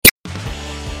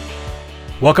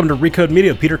Welcome to Recode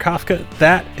Media with Peter Kafka.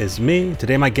 That is me.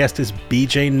 Today my guest is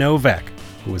BJ Novak,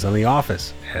 who was on The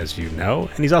Office, as you know,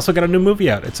 and he's also got a new movie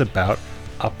out. It's about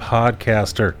a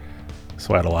podcaster.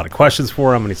 So I had a lot of questions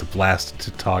for him, and he's a blast to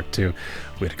talk to.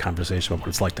 We had a conversation about what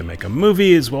it's like to make a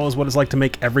movie, as well as what it's like to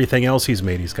make everything else he's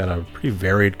made. He's got a pretty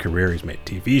varied career. He's made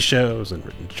TV shows and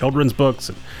written children's books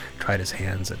and tried his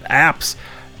hands at apps.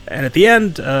 And at the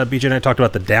end, BJ and I talked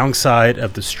about the downside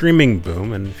of the streaming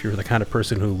boom. And if you're the kind of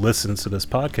person who listens to this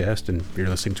podcast, and you're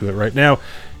listening to it right now,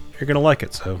 you're going to like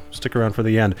it. So stick around for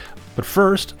the end. But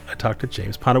first, I talked to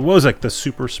James Poniewozik, the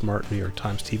super smart New York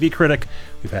Times TV critic.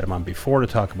 We've had him on before to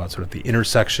talk about sort of the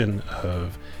intersection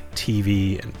of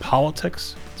TV and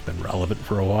politics. It's been relevant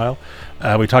for a while.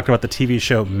 We talked about the TV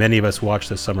show many of us watched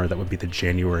this summer. That would be the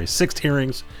January 6th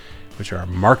hearings, which are a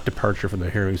marked departure from the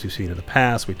hearings we've seen in the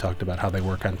past. We talked about how they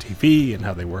work on TV and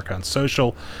how they work on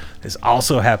social. This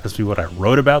also happens to be what I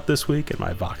wrote about this week in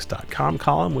my Vox.com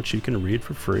column, which you can read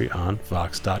for free on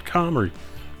Vox.com, or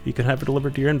you can have it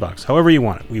delivered to your inbox. However you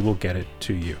want it, we will get it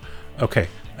to you. Okay,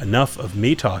 enough of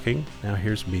me talking. Now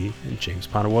here's me and James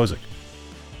Poniewozik.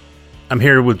 I'm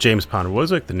here with James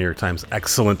Poniewozik, the New York Times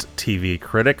excellent TV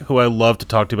critic, who I love to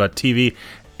talk to about TV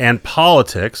and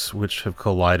politics, which have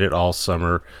collided all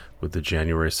summer with the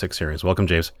January 6th hearings. Welcome,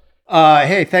 James.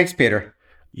 Hey, thanks, Peter.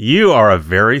 You are a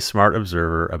very smart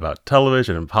observer about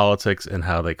television and politics and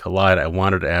how they collide. I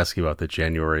wanted to ask you about the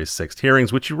January 6th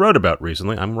hearings, which you wrote about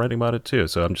recently. I'm writing about it too,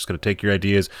 so I'm just going to take your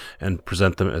ideas and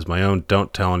present them as my own.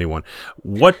 Don't tell anyone.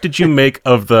 What did you make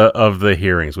of the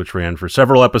hearings, which ran for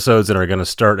several episodes and are going to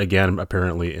start again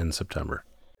apparently in September?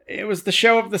 It was the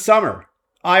show of the summer.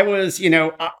 I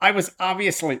was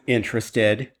obviously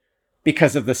interested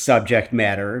because of the subject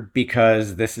matter,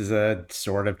 because this is a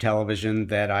sort of television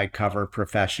that I cover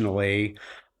professionally.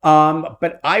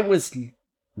 But I was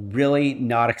really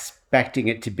not expecting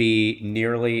it to be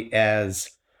nearly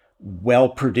as well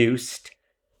produced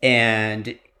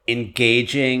and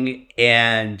engaging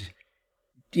and,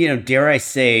 dare I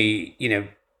say,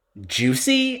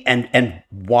 juicy and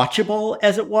watchable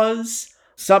as it was.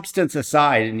 Substance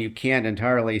aside, and you can't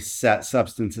entirely set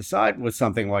substance aside with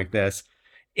something like this,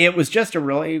 it was just a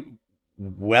really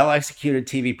well-executed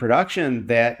TV production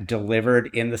that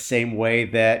delivered in the same way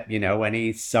that,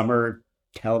 any summer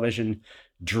television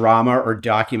drama or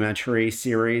documentary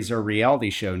series or reality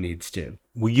show needs to.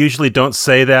 We usually don't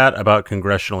say that about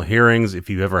congressional hearings. If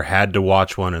you've ever had to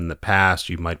watch one in the past,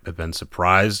 you might have been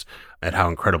surprised at how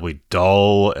incredibly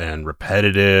dull and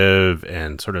repetitive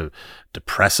and sort of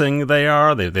depressing they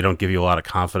are. They don't give you a lot of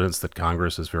confidence that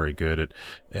Congress is very good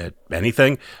at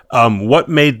anything. What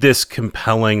made this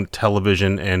compelling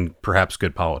television and perhaps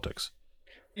good politics?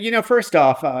 First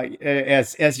off,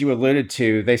 as you alluded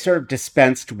to, they sort of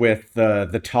dispensed with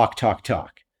the talk.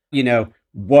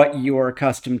 What you're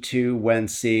accustomed to when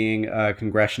seeing a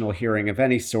congressional hearing of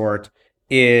any sort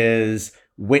is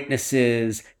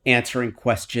witnesses answering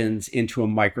questions into a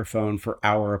microphone for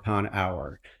hour upon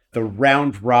hour. The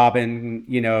round robin,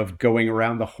 of going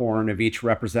around the horn of each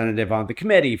representative on the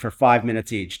committee for 5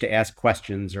 minutes each to ask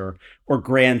questions or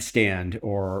grandstand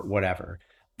or whatever.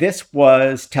 This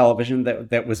was television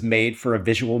that was made for a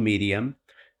visual medium,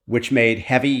 which made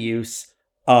heavy use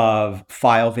of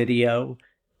file video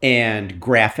and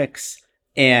graphics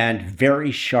and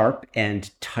very sharp and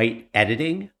tight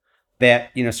editing that,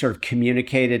 sort of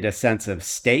communicated a sense of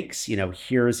stakes.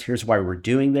 Here's why we're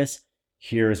doing this.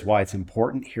 Here's why it's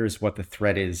important. Here's what the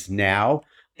threat is now.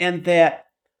 And that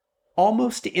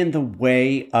almost in the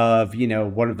way of,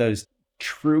 one of those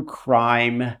true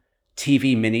crime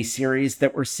TV miniseries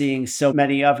that we're seeing so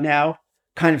many of now,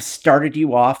 kind of started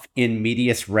you off in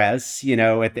medias res,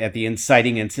 at the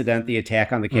inciting incident, the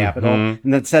attack on the Capitol,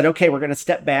 and then said, okay, we're going to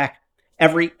step back.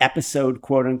 Every episode,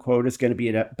 quote unquote, is going to be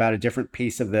about a different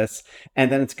piece of this.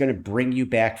 And then it's going to bring you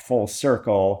back full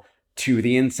circle to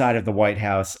the inside of the White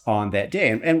House on that day.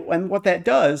 And what that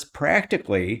does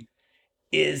practically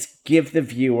is give the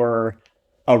viewer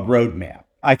a roadmap.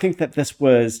 I think that this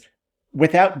was,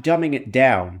 without dumbing it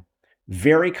down,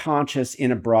 very conscious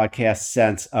in a broadcast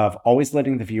sense of always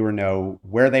letting the viewer know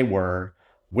where they were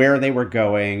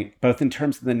going, both in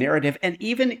terms of the narrative and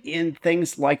even in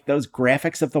things like those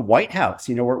graphics of the White House,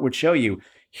 where it would show you,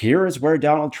 here is where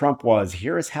Donald Trump was.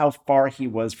 Here is how far he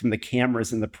was from the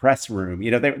cameras in the press room.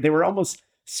 They were almost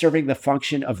serving the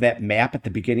function of that map at the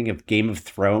beginning of Game of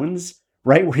Thrones,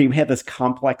 right? Where you have this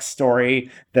complex story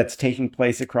that's taking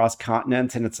place across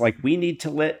continents. And it's like, we need to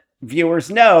let viewers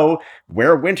know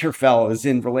where Winterfell is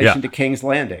in relation to King's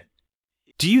Landing.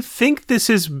 Do you think this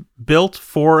is built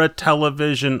for a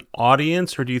television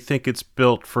audience, or do you think it's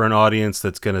built for an audience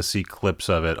that's going to see clips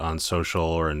of it on social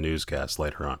or a newscast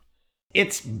later on?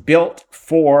 It's built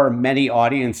for many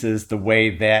audiences the way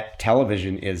that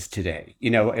television is today,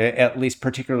 at least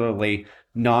particularly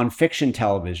nonfiction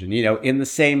television, in the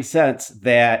same sense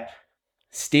that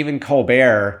Stephen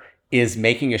Colbert is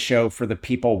making a show for the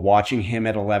people watching him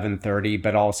at 11:30,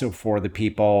 but also for the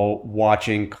people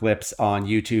watching clips on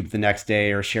YouTube the next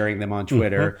day or sharing them on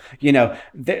Twitter.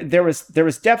 There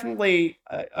was definitely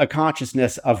a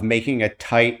consciousness of making a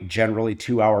tight, generally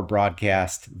 2-hour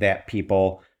broadcast that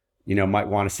people, might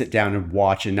want to sit down and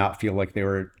watch and not feel like they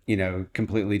were,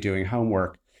 completely doing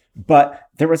homework. But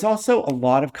there was also a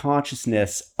lot of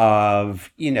consciousness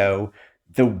of,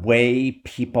 the way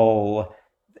people,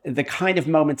 the kind of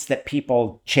moments that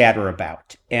people chatter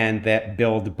about and that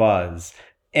build buzz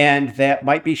and that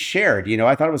might be shared.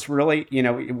 I thought it was really,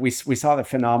 we saw the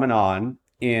phenomenon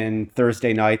in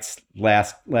Thursday night's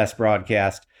last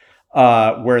broadcast,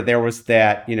 where there was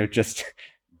that, just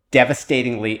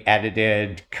devastatingly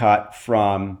edited cut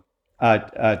from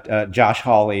Josh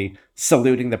Hawley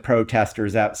saluting the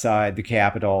protesters outside the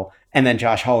Capitol, and then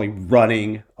Josh Hawley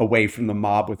running away from the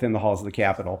mob within the halls of the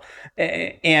Capitol.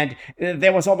 And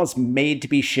that was almost made to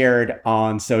be shared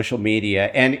on social media.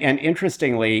 And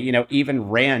interestingly, even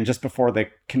ran just before the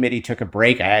committee took a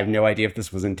break. I have no idea if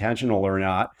this was intentional or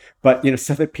not, but,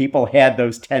 so that people had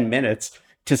those 10 minutes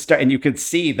to start, and you could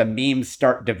see the memes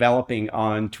start developing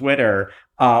on Twitter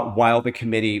while the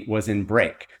committee was in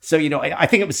break. So, I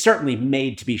think it was certainly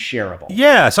made to be shareable.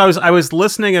 Yeah, so I was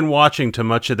listening and watching to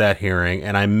much of that hearing,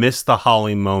 and I missed the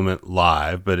Hawley moment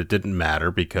live, but it didn't matter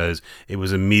because it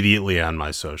was immediately on my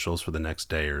socials for the next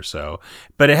day or so.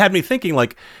 But it had me thinking,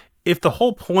 like, if the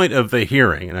whole point of the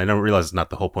hearing, and I don't realize it's not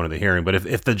the whole point of the hearing, but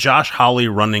if the Josh Hawley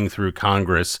running through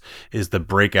Congress is the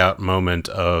breakout moment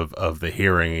of the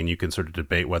hearing, and you can sort of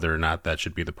debate whether or not that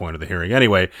should be the point of the hearing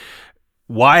anyway,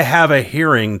 why have a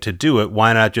hearing to do it?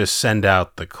 Why not just send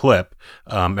out the clip?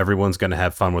 Everyone's going to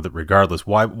have fun with it regardless.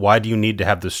 Why do you need to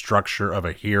have the structure of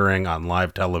a hearing on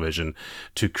live television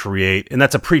to create, and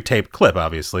that's a pre-taped clip,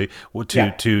 obviously,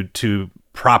 to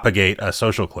propagate a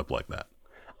social clip like that?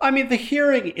 I mean, the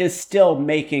hearing is still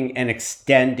making an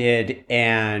extended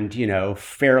and,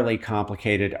 fairly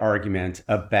complicated argument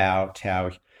about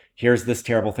how here's this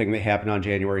terrible thing that happened on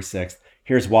January 6th.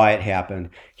 Here's why it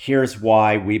happened. Here's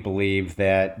why we believe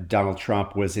that Donald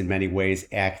Trump was in many ways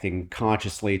acting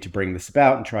consciously to bring this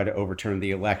about and try to overturn the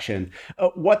election.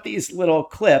 What these little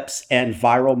clips and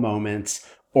viral moments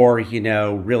or,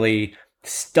 really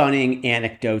stunning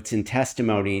anecdotes and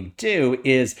testimony do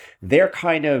is they're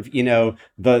kind of, the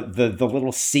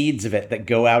little seeds of it that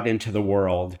go out into the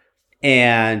world.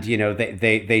 And,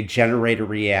 they generate a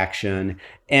reaction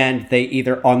and they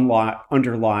either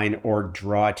underline or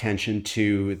draw attention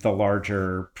to the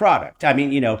larger product. I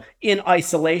mean, in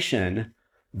isolation,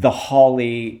 the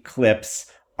Hawley clips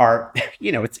are,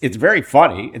 it's very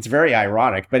funny. It's very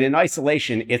ironic. But in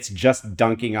isolation, it's just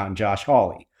dunking on Josh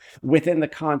Hawley. Within the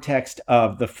context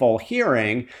of the full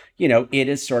hearing, it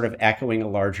is sort of echoing a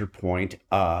larger point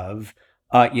of,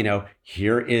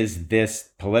 here is this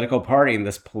political party and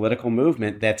this political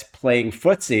movement that's playing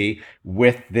footsie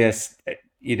with this,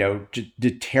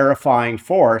 terrifying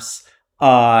force.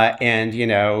 And,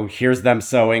 here's them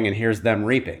sowing and here's them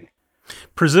reaping.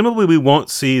 Presumably we won't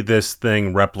see this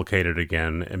thing replicated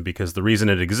again, and because the reason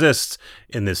it exists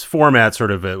in this format,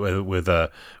 sort of with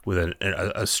a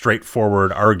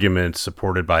straightforward argument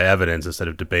supported by evidence instead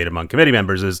of debate among committee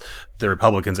members, is the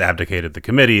Republicans abdicated the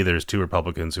committee. There's 2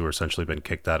 Republicans who are essentially been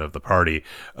kicked out of the party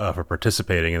for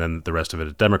participating, and then the rest of it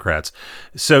is Democrats.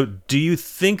 So do you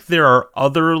think there are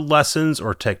other lessons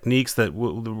or techniques that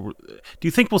do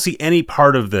you think we'll see any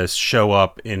part of this show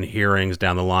up in hearings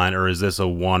down the line, or is this a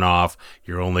one-off,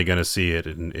 you're only going to see it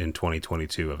in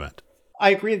 2022 event? I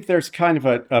agree that there's kind of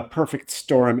a perfect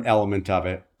storm element of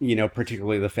it,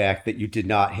 particularly the fact that you did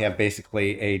not have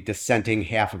basically a dissenting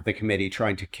half of the committee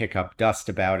trying to kick up dust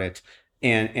about it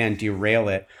and derail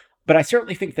it. But I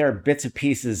certainly think there are bits and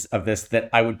pieces of this that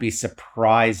I would be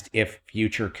surprised if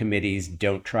future committees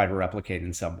don't try to replicate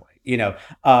in some way.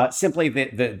 Simply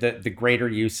the greater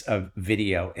use of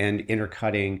video and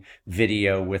intercutting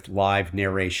video with live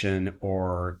narration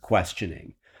or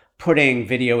questioning, putting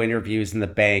video interviews in the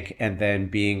bank and then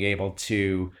being able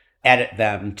to edit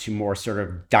them to more sort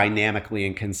of dynamically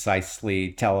and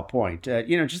concisely tell a point.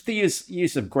 Just the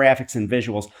use of graphics and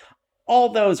visuals. All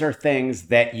those are things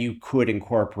that you could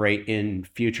incorporate in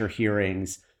future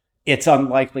hearings it's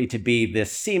unlikely to be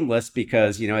this seamless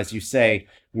because, as you say,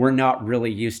 we're not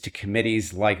really used to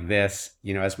committees like this,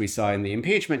 as we saw in the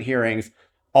impeachment hearings,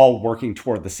 all working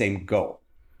toward the same goal.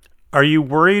 Are you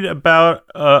worried about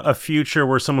a future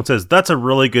where someone says, that's a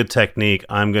really good technique,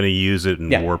 I'm going to use it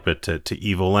and warp it to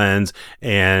evil ends,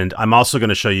 and I'm also going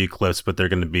to show you clips, but they're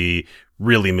going to be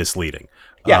really misleading?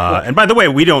 And by the way,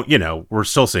 we don't, we're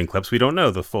still seeing clips. We don't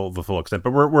know the full extent,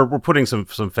 but we're putting some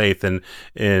faith in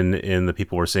the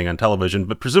people we're seeing on television.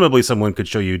 But presumably, someone could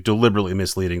show you deliberately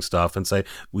misleading stuff and say,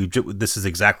 this is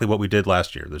exactly what we did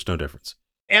last year. There's no difference.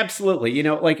 Absolutely.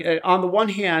 On the one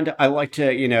hand, I like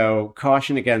to,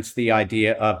 caution against the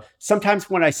idea of sometimes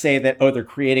when I say that, they're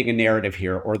creating a narrative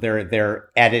here or they're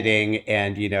editing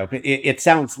and, it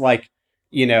sounds like,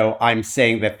 I'm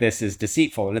saying that this is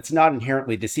deceitful, and it's not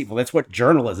inherently deceitful. That's what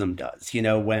journalism does.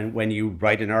 When you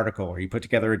write an article or you put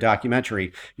together a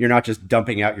documentary, you're not just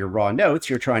dumping out your raw notes,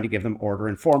 you're trying to give them order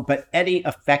and form. But any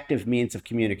effective means of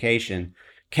communication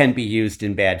can be used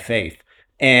in bad faith.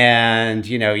 And,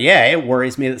 it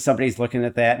worries me that somebody's looking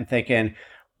at that and thinking,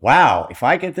 wow, if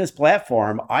I get this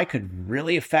platform, I could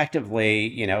really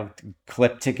effectively,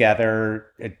 clip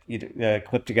together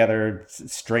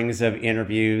strings of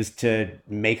interviews to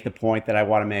make the point that I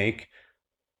want to make,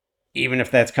 even if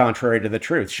that's contrary to the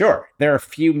truth. Sure, there are a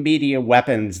few media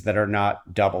weapons that are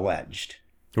not double-edged.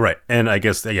 Right. And I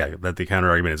guess, that the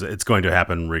counter argument is it's going to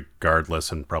happen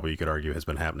regardless, and probably you could argue has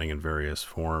been happening in various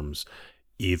forms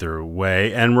either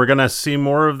way. And we're going to see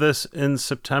more of this in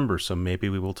September, so maybe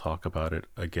we will talk about it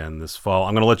again this fall.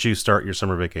 I'm going to let you start your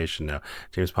summer vacation now.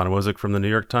 James Poniewozik from the New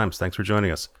York Times, thanks for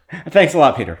joining us. Thanks a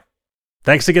lot, Peter.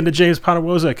 Thanks again to James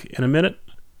Poniewozik. In a minute,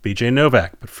 BJ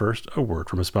Novak, but first, a word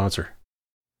from a sponsor.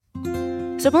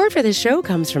 Support for this show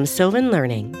comes from Sylvan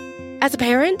Learning. As a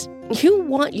parent, you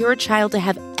want your child to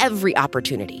have every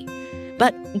opportunity,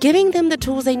 but giving them the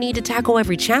tools they need to tackle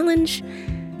every challenge,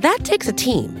 that takes a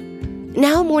team.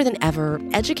 Now more than ever,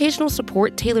 educational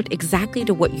support tailored exactly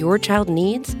to what your child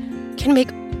needs can make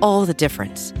all the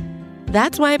difference.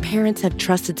 That's why parents have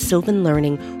trusted Sylvan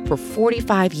Learning for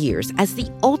 45 years as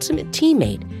the ultimate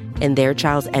teammate in their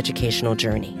child's educational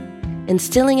journey,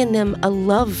 instilling in them a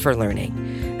love for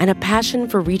learning and a passion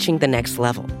for reaching the next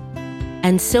level.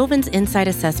 And Sylvan's Insight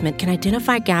Assessment can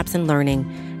identify gaps in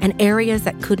learning and areas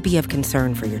that could be of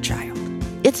concern for your child.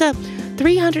 It's a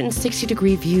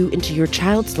 360-degree view into your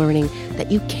child's learning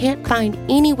that you can't find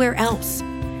anywhere else,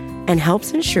 and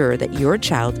helps ensure that your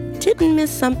child didn't miss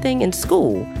something in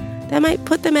school that might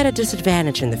put them at a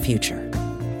disadvantage in the future.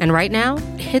 And right now,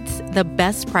 it's the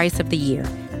best price of the year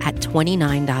at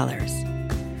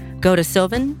 $29. Go to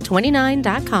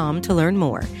sylvan29.com to learn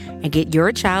more and get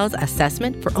your child's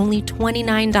assessment for only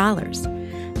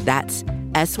 $29. That's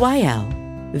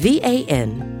SYLVAN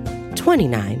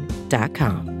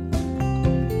 29.com.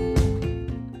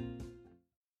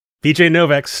 BJ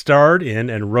Novak starred in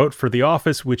and wrote for The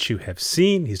Office, which you have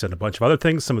seen. He's done a bunch of other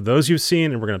things, some of those you've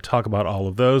seen, and we're going to talk about all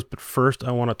of those. But first,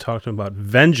 I want to talk to him about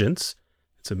Vengeance.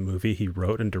 It's a movie he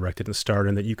wrote and directed and starred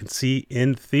in that you can see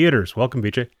in theaters. Welcome,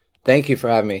 BJ. Thank you for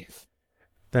having me.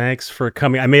 Thanks for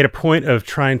coming. I made a point of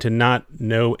trying to not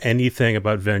know anything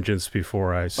about Vengeance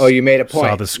before I you made a point.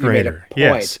 Saw the screener.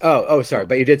 Yes. Oh, sorry,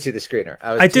 but you did see the screener.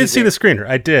 I did see the screener.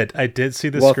 I did see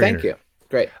the screener. Well, thank you.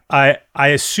 Great. I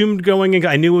assumed going in,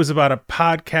 I knew it was about a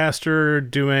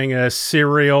podcaster doing a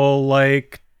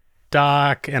serial-like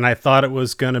doc, and I thought it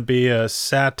was going to be a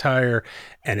satire,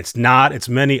 and it's not. It's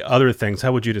many other things.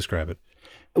 How would you describe it?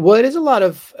 Well, it is a lot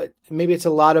of, maybe it's a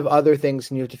lot of other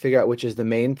things, and you have to figure out which is the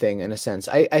main thing, in a sense.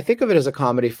 I think of it as a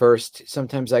comedy first.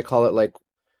 Sometimes I call it like,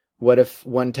 what if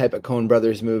one type of Coen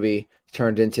Brothers movie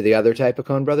turned into the other type of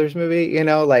Coen Brothers movie?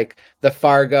 Like the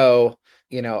Fargo,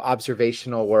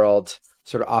 observational world,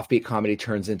 sort of offbeat comedy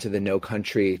turns into the No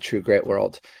Country, True Grit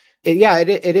world.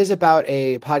 It is about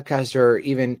a podcaster,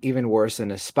 even worse,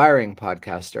 an aspiring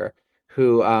podcaster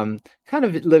who kind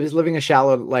of is living a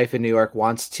shallow life in New York,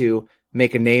 wants to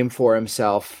make a name for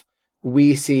himself.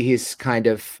 We see he's kind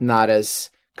of not as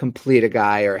complete a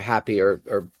guy or happy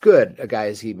or good a guy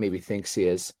as he maybe thinks he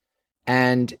is.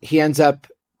 And he ends up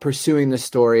pursuing the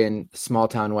story in small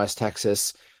town West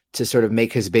Texas to sort of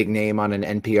make his big name on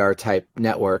an NPR type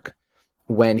network,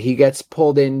 when he gets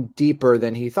pulled in deeper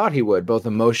than he thought he would, both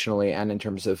emotionally and in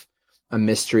terms of a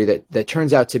mystery that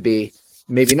turns out to be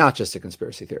maybe not just a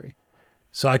conspiracy theory.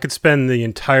 So I could spend the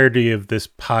entirety of this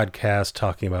podcast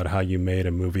talking about how you made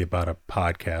a movie about a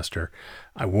podcaster.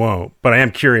 I won't, but I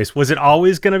am curious. Was it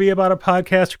always going to be about a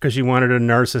podcaster because you wanted a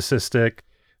narcissistic,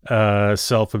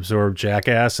 self-absorbed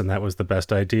jackass and that was the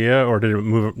best idea, or did it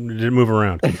move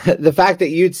around? The fact that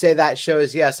you'd say that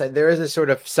shows, yes, there is a sort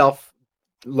of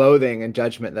loathing and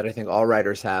judgment that I think all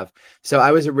writers have. So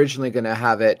I was originally going to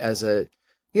have it as a,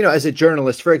 as a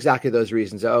journalist for exactly those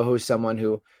reasons. Oh, who's someone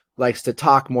who likes to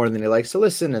talk more than he likes to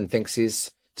listen and thinks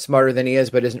he's smarter than he is,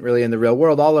 but isn't really in the real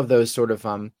world. All of those sort of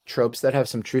tropes that have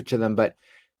some truth to them. But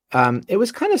it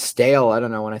was kind of stale. I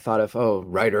don't know, when I thought of,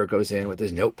 writer goes in with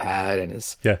his notepad and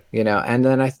his, and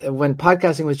then when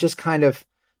podcasting was just kind of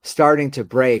starting to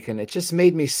break, and it just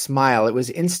made me smile. It was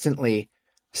instantly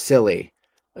silly.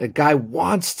 A guy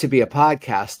wants to be a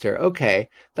podcaster. Okay,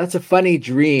 that's a funny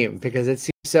dream because it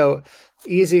seems so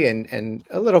easy and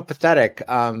a little pathetic.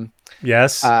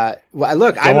 Yes. Well,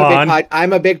 look,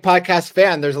 I'm a big podcast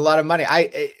fan. There's a lot of money.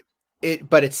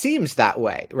 But it seems that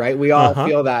way, right? We all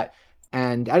feel that.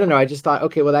 And I don't know. I just thought,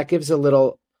 okay, well, that gives a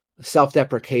little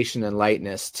self-deprecation and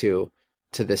lightness to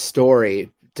this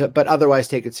story, but otherwise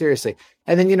take it seriously.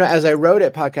 And then, as I wrote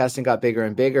it, podcasting got bigger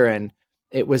and bigger. And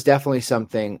it was definitely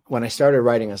something when I started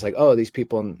writing, I was like, oh, these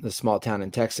people in the small town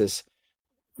in Texas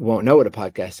won't know what a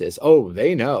podcast is. Oh,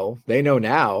 they know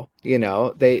now,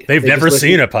 they've never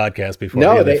seen a podcast before.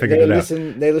 No, yeah, they figured it out.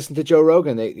 They listen to Joe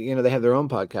Rogan. They have their own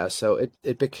podcast. So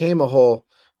it became a whole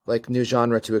new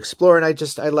genre to explore. And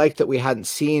I liked that we hadn't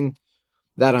seen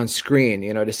that on screen,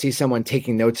 to see someone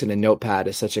taking notes in a notepad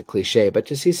is such a cliche, but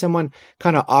to see someone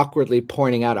kind of awkwardly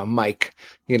pointing out a mic,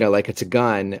 like it's a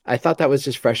gun. I thought that was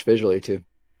just fresh visually too.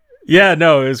 Yeah,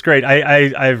 no, it was great.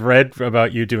 I've read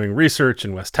about you doing research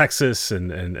in West Texas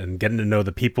and getting to know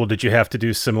the people. Did you have to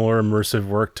do similar immersive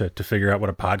work to figure out what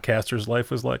a podcaster's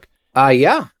life was like?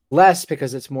 Yeah, less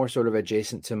because it's more sort of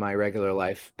adjacent to my regular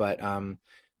life. But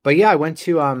yeah, I went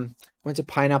to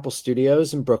Pineapple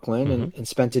Studios in Brooklyn and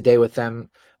spent a day with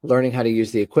them learning how to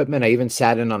use the equipment. I even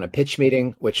sat in on a pitch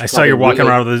meeting, which I saw you walking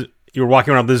around with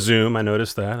the Zoom. I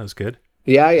noticed that. That was good.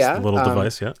 Yeah. Just a little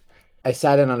device, yeah. I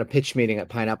sat in on a pitch meeting at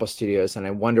Pineapple Studios, and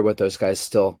I wonder what those guys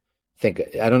still think.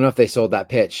 I don't know if they sold that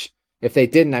pitch. If they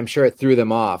didn't, I'm sure it threw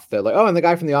them off. They're like, oh, and the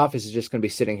guy from The Office is just going to be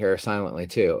sitting here silently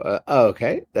too.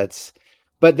 Okay.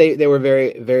 But they were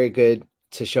very, very good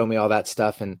to show me all that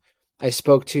stuff. And I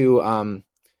spoke to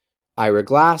Ira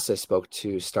Glass. I spoke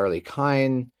to Starlee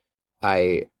Kine.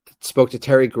 I spoke to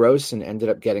Terry Gross and ended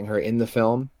up getting her in the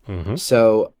film. Mm-hmm.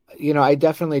 So, I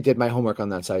definitely did my homework on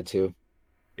that side too.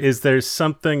 Is there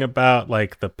something about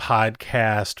like the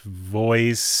podcast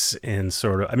voice and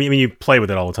sort of, I mean, you play with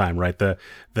it all the time, right? The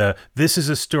this is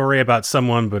a story about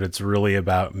someone, but it's really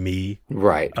about me.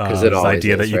 Right. Because it always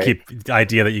idea is, that right? the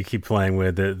idea that you keep playing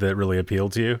with that really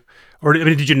appealed to you? Or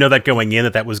did you know that going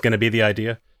in that was going to be the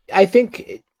idea? I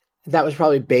think that was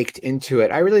probably baked into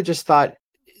it. I really just thought,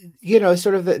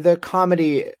 sort of the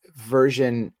comedy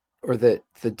version or the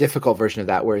difficult version of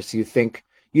that, whereas you think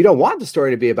you don't want the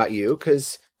story to be about you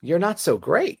because you're not so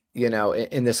great,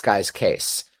 in this guy's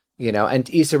case, and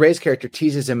Issa Rae's character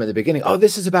teases him in the beginning. Oh,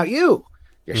 this is about you,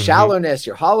 your shallowness,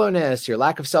 your hollowness, your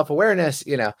lack of self-awareness,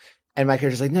 and my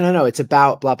character's like, no, it's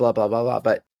about blah, blah, blah, blah, blah.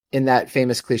 But in that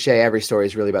famous cliche, every story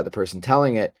is really about the person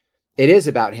telling it. It is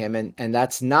about him. And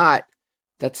that's not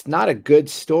a good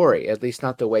story, at least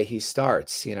not the way he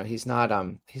starts. He's not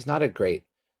a great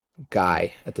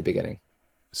guy at the beginning.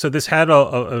 So this had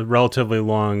a relatively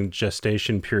long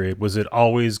gestation period. Was it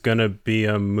always going to be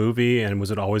a movie, and was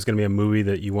it always going to be a movie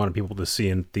that you wanted people to see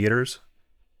in theaters?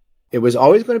 It was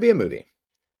always going to be a movie.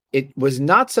 It was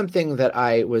not something that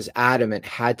I was adamant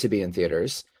had to be in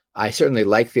theaters. I certainly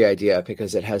like the idea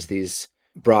because it has these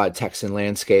broad Texan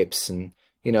landscapes and,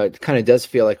 it kind of does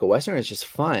feel like a Western. It's just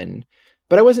fun,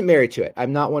 but I wasn't married to it.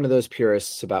 I'm not one of those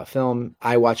purists about film.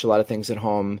 I watch a lot of things at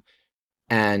home.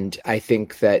 And I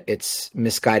think that it's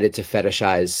misguided to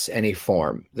fetishize any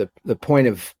form. The point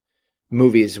of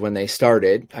movies when they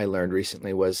started, I learned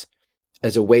recently, was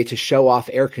as a way to show off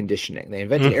air conditioning. They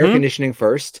invented air conditioning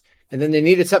first, and then they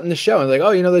needed something to show. And like,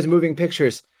 oh, those moving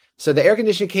pictures. So the air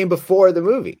conditioning came before the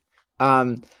movie.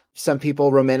 Some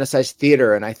people romanticize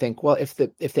theater, and I think, well, if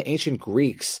the ancient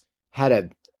Greeks had a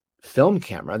film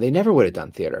camera, they never would have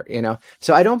done theater,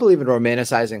 So I don't believe in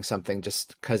romanticizing something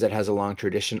just because it has a long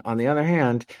tradition. On the other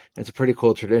hand, it's a pretty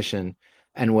cool tradition.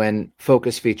 And when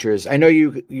focus features, I know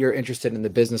you're interested in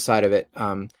the business side of it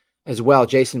as well.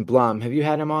 Jason Blum, have you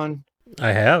had him on?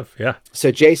 I have, yeah. So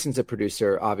Jason's a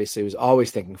producer, obviously, who's always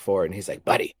thinking forward, and he's like,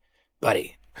 buddy.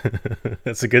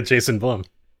 That's a good Jason Blum.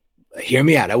 Hear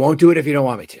me out. I won't do it if you don't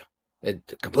want me to.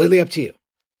 It's completely up to you.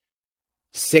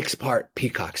 6-part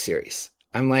Peacock series.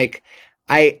 I'm like,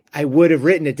 I would have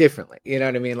written it differently. You know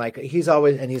what I mean? Like he's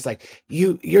like,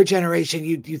 your generation,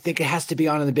 you think it has to be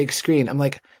on the big screen. I'm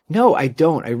like, no, I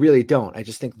don't. I really don't. I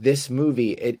just think this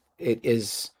movie, it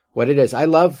is what it is. I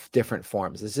love different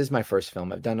forms. This is my first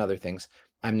film. I've done other things.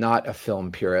 I'm not a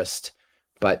film purist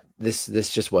but this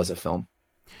just was a film.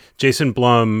 Jason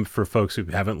Blum, for folks who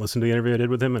haven't listened to the interview I did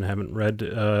with him and haven't read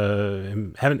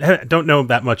don't know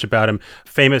that much about him,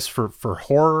 famous for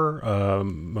horror,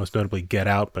 most notably Get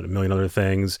Out, but a million other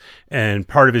things. And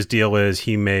part of his deal is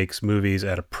he makes movies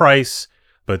at a price,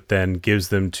 but then gives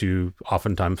them to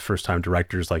oftentimes first-time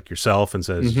directors like yourself and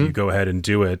says, you go ahead and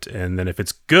do it. And then if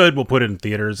it's good, we'll put it in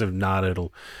theaters. If not,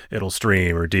 it'll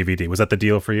stream or DVD. Was that the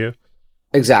deal for you?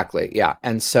 Exactly, yeah.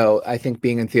 And so I think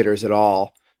being in theaters at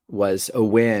all was a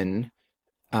win.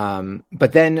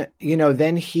 But then,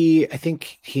 I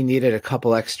think he needed a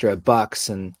couple extra bucks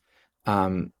and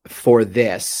for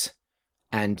this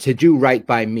and to do right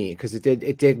by me, because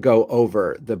it did go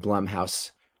over the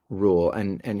Blumhouse rule,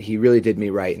 and he really did me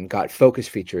right and got Focus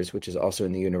Features, which is also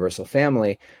in the Universal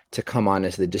family, to come on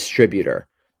as the distributor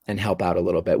and help out a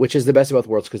little bit, which is the best of both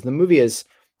worlds, because the movie is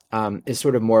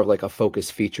sort of more of like a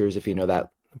Focus Features, if you know that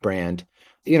brand.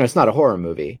 It's not a horror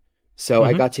movie. So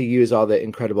I got to use all the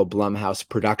incredible Blumhouse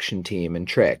production team and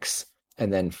tricks,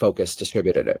 and then Focus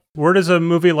distributed it. Where does a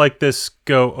movie like this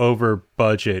go over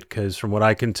budget? Because from what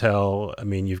I can tell, I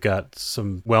mean, you've got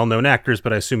some well-known actors,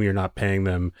 but I assume you're not paying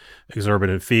them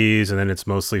exorbitant fees, and then it's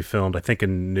mostly filmed, I think,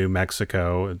 in New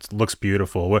Mexico. It looks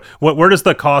beautiful. Where does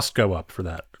the cost go up for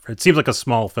that? It seems like a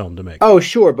small film to make. Oh,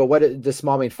 sure, but what does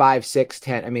small mean? 5, 6,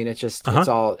 10? I mean, it's just it's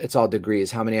all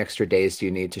degrees. How many extra days do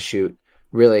you need to shoot?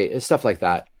 Really, it's stuff like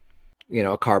that.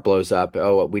 A car blows up.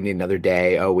 Oh, we need another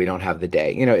day. Oh, we don't have the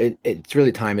day. It's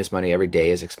really time is money. Every day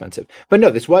is expensive. But no,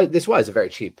 this was a very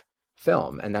cheap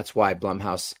film, and that's why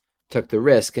Blumhouse took the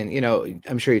risk. And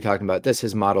I'm sure you're talking about this.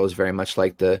 His model is very much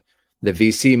like the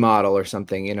VC model or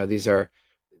something. These are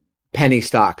penny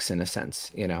stocks in a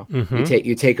sense. You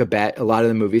take a bet. A lot of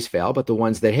the movies fail, but the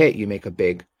ones that hit, you make a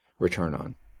big return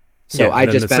on. So I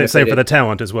just benefited. Same for the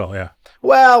talent as well, yeah.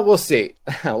 Well, we'll see.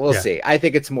 We'll see. I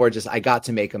think it's more just I got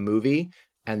to make a movie,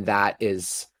 and that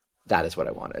is what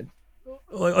I wanted.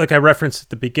 Like I referenced at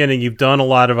the beginning, you've done a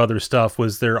lot of other stuff.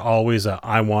 Was there always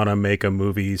I want to make a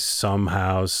movie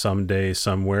somehow, someday,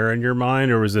 somewhere in your mind,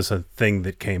 or was this a thing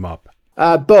that came up?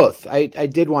 Both. I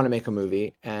did want to make a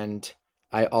movie, and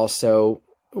I also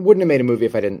wouldn't have made a movie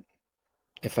if I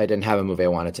didn't have a movie I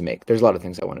wanted to make. There's a lot of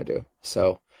things I want to do.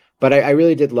 So. But I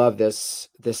really did love this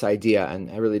idea, and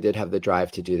I really did have the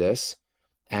drive to do this.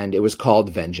 And it was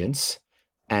called Vengeance.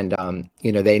 And,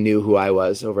 they knew who I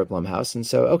was over at Blumhouse. And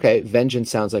so, okay, Vengeance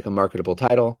sounds like a marketable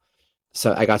title.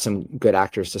 So I got some good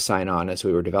actors to sign on as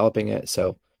we were developing it.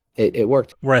 So it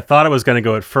worked. Where I thought it was going to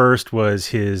go at first was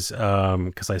his,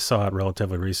 because I saw it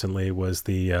relatively recently, was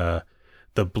the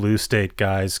Blue State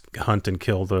guys hunt and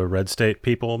kill the Red State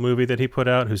people movie that he put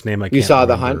out, whose name I can't remember. You saw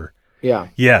The Hunt? Yeah.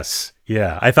 Yes.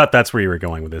 Yeah. I thought that's where you were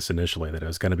going with this initially, that it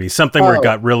was going to be something where it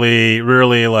got really,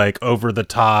 really like over the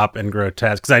top and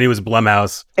grotesque, because I knew it was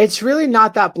Blumhouse. It's really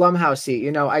not that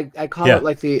Blumhousey. I call it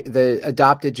like the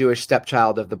adopted Jewish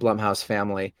stepchild of the Blumhouse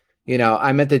family.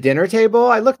 I'm at the dinner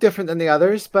table. I look different than the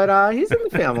others, but he's in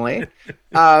the family.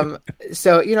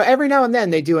 So, every now and then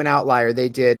they do an outlier. They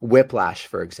did Whiplash,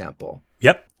 for example.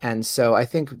 Yep. And so I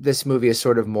think this movie is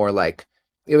sort of more like,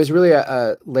 it was really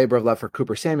a labor of love for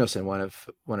Cooper Samuelson, one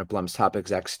of Blum's top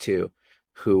execs too,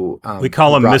 who we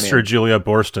call him Mr. Julia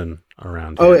Borston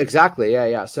around here. Oh, exactly.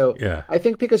 Yeah. So I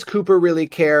think because Cooper really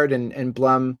cared and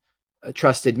Blum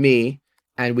trusted me,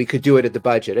 and we could do it at the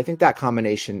budget, I think that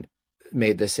combination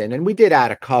made this in. And we did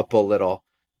add a couple little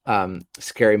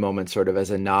scary moments sort of as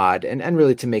a nod and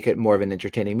really to make it more of an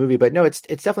entertaining movie. But no, it's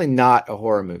definitely not a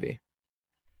horror movie.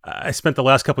 I spent the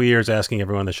last couple of years asking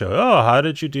everyone on the show, oh, how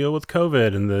did you deal with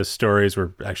COVID? And the stories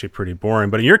were actually pretty boring.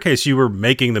 But in your case, you were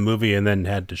making the movie and then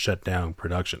had to shut down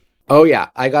production. Oh, yeah.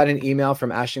 I got an email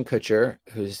from Ashton Kutcher,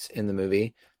 who's in the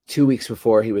movie, 2 weeks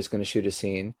before he was going to shoot a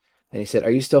scene. And he said, are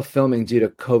you still filming due to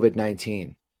COVID-19?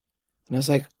 And I was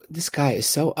like, this guy is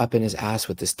so up in his ass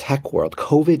with this tech world.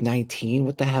 COVID-19?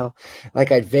 What the hell?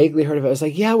 Like, I'd vaguely heard of it. I was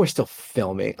like, yeah, we're still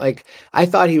filming. Like, I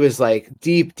thought he was like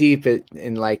deep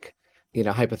in like,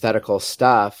 hypothetical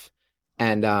stuff.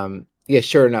 And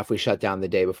sure enough, we shut down the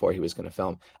day before he was going to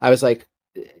film. I was like,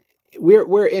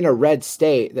 we're in a red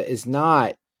state that is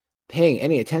not paying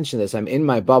any attention to this. I'm in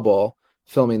my bubble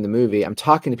filming the movie. I'm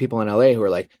talking to people in LA who are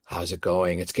like, how's it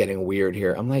going? It's getting weird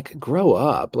here. I'm like, grow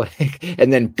up.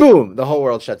 And then boom, the whole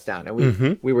world shuts down.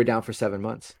 And we were down for 7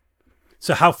 months.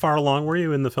 So how far along were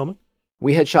you in the filming?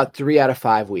 We had shot 3 out of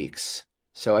 5 weeks.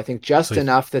 So I think just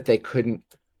enough that they couldn't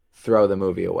throw the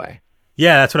movie away.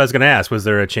 Yeah, that's what I was going to ask. Was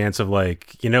there a chance of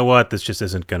like, you know what, this just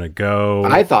isn't going to go?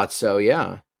 I thought so,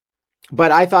 yeah.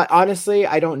 But I thought, honestly,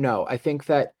 I don't know. I think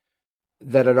that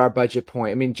at our budget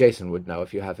point, I mean, Jason would know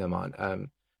if you have him on.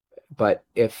 But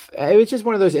if it was just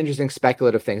one of those interesting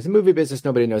speculative things, the movie business,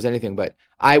 nobody knows anything. But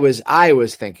I was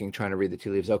thinking, trying to read the tea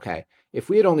leaves. Okay, if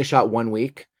we had only shot 1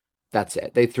 week, that's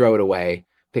it. They throw it away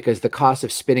because the cost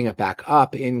of spinning it back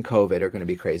up in COVID are going to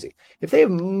be crazy. If they have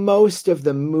most of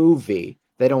the movie,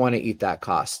 they don't want to eat that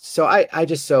cost. So I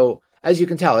just, so as you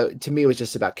can tell, to me, it was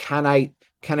just about, can I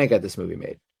get this movie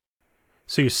made?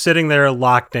 So you're sitting there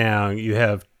locked down. You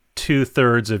have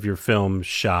 2/3 of your film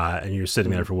shot, and you're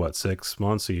sitting there for what, 6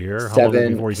 months, a year? How long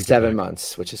before you could get 7 back?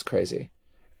 months, which is crazy.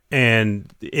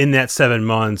 And in that 7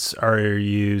 months, are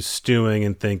you stewing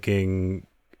and thinking,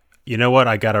 you know what,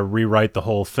 I got to rewrite the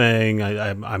whole thing.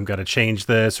 I'm going to change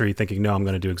this. Or are you thinking, no, I'm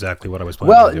going to do exactly what I was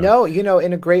planning to do? Well, no,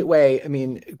 in a great way. I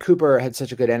mean, Cooper had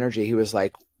such a good energy. He was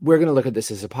like, we're going to look at this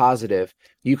as a positive.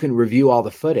 You can review all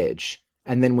the footage.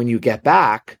 And then when you get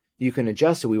back, you can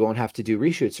adjust it. We won't have to do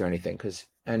reshoots or anything.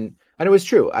 And it was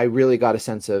true. I really got a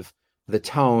sense of the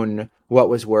tone, what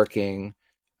was working,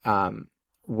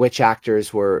 which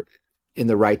actors were in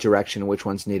the right direction, which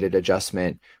ones needed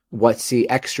adjustment, what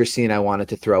extra scene I wanted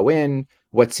to throw in,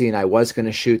 what scene I was going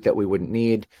to shoot that we wouldn't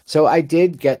need. So I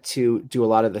did get to do a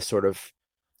lot of the sort of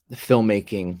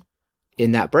filmmaking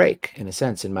in that break, in a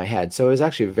sense, in my head. So it was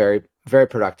actually very, very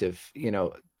productive.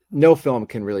 No film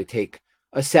can really take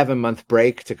a 7-month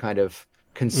break to kind of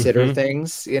consider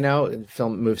things,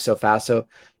 film moves so fast. So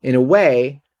in a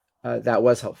way, that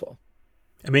was helpful.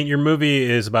 I mean, your movie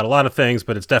is about a lot of things,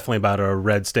 but it's definitely about a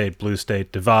red state, blue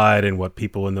state divide and what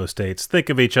people in those states think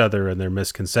of each other and their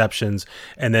misconceptions.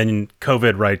 And then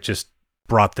COVID, right, just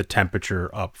brought the temperature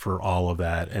up for all of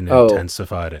that and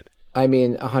intensified it. I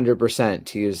mean, 100%,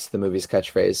 to use the movie's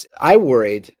catchphrase. I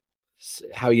worried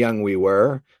how young we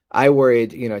were. I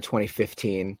worried,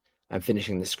 2015, I'm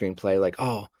finishing the screenplay, like,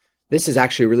 oh, this is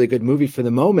actually a really good movie for the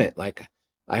moment. Like,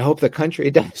 I hope the country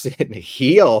doesn't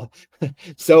heal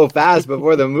so fast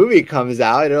before the movie comes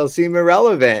out. It'll seem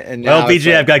irrelevant. And now, well,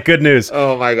 BJ, I've got good news.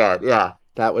 Oh my God. Yeah,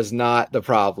 that was not the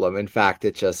problem. In fact,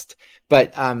 it's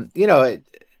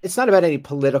not about any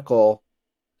political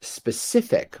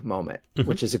specific moment,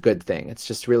 which is a good thing. It's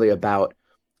just really about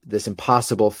this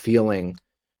impossible feeling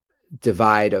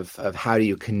divide of how do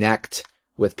you connect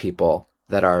with people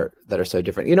that are so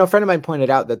different. A friend of mine pointed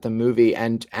out that the movie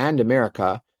and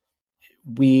America,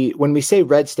 when we say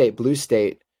red state, blue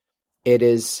state,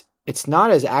 it's not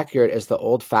as accurate as the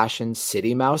old fashioned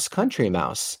city mouse, country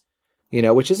mouse,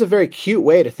 which is a very cute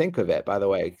way to think of it, by the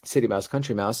way, city mouse,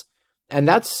 country mouse. And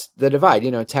that's the divide.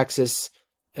 Texas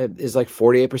is like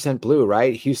 48% blue,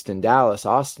 right? Houston, Dallas,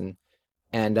 Austin.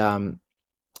 And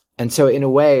so in a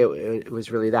way it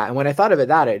was really that. And when I thought of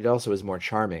it also was more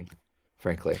charming,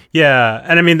 frankly. Yeah.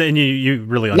 And I mean, and you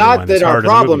really not that our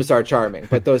problems are charming,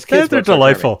 but those kids they're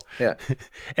delightful. Yeah.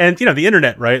 And the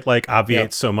internet, right, like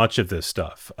obviates so much of this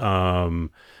stuff.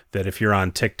 That if you're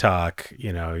on TikTok,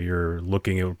 you're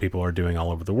looking at what people are doing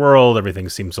all over the world. Everything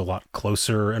seems a lot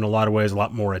closer in a lot of ways, a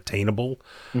lot more attainable,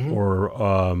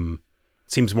 or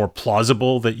seems more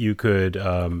plausible that you could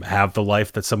have the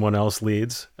life that someone else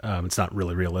leads. It's not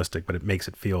really realistic, but it makes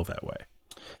it feel that way.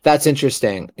 That's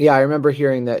interesting. Yeah, I remember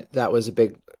hearing that was a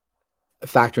big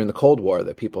factor in the Cold War,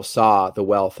 that people saw the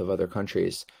wealth of other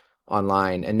countries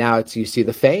online. And now you see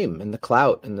the fame and the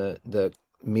clout and the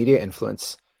media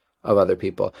influence of other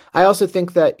people. I also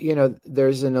think that,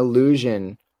 there's an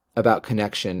illusion about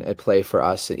connection at play for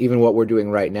us. And even what we're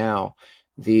doing right now,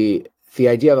 the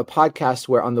idea of a podcast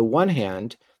where on the one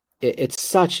hand, it's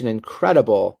such an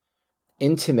incredible,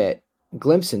 intimate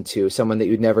glimpse into someone that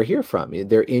you'd never hear from.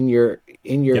 They're in your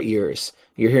ears.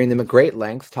 You're hearing them at great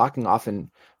length, talking often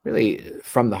really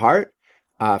from the heart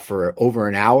for over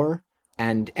an hour.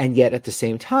 And yet at the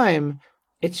same time,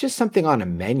 it's just something on a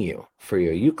menu for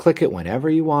you. You click it whenever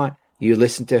you want. You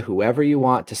listen to whoever you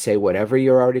want to say whatever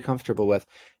you're already comfortable with.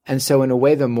 And so in a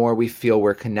way, the more we feel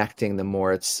we're connecting, the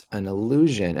more it's an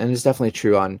illusion. And it's definitely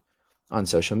true on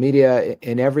social media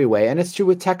in every way. And it's true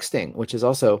with texting, which is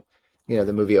also,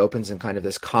 the movie opens in kind of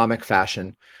this comic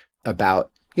fashion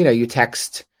about, you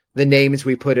text the names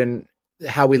we put in,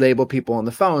 how we label people on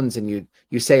the phones, and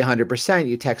you say 100%,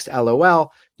 you text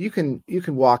LOL, you can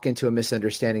walk into a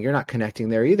misunderstanding. You're not connecting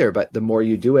there either, but the more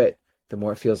you do it, the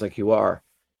more it feels like you are.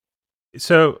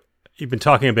 So you've been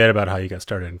talking a bit about how you got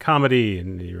started in comedy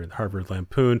and you're in Harvard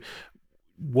Lampoon.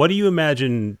 What do you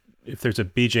imagine if there's a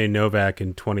BJ Novak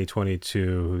in 2022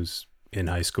 who's in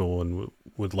high school and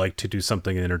would like to do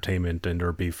something in entertainment and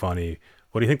or be funny?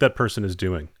 What do you think that person is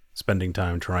doing, spending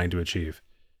time trying to achieve?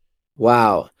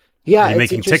 Wow. Yeah. Are you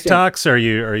making TikToks? Are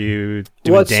you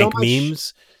doing dank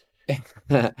memes?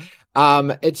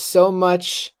 It's so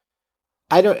much.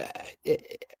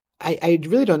 I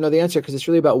really don't know the answer because it's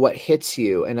really about what hits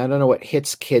you. And I don't know what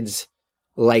hits kids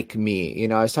like me. You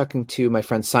know, I was talking to my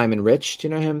friend Simon Rich. Do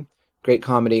you know him? Great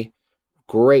comedy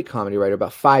writer,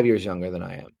 about 5 years younger than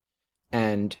I am.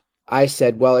 And I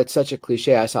said, well, it's such a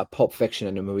cliche. I saw Pulp Fiction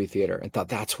in a movie theater and thought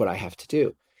that's what I have to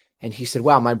do. And he said,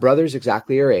 wow, my brother's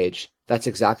exactly your age. That's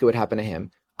exactly what happened to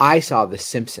him. I saw The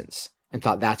Simpsons and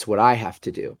thought that's what I have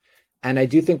to do. And I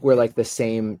do think we're like the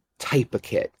same type of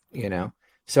kid, you know?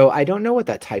 So I don't know what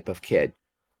that type of kid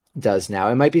does now.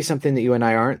 It might be something that you and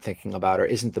I aren't thinking about or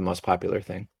isn't the most popular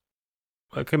thing.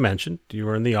 Like I mentioned, you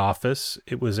were in The Office.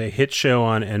 It was a hit show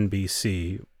on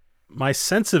NBC. My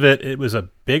sense of it, it was a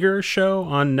bigger show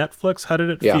on Netflix. How did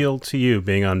it feel to you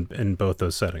being in both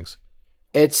those settings?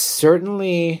 It's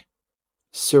certainly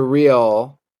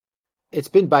surreal. It's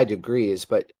been by degrees,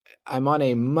 but I'm on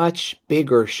a much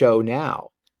bigger show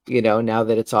now, you know, now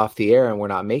that it's off the air and we're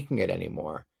not making it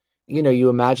anymore. You know, you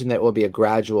imagine that it will be a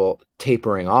gradual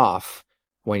tapering off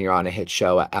when you're on a hit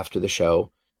show after the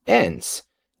show ends.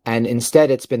 And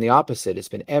instead, it's been the opposite. It's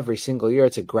been every single year.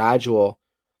 It's a gradual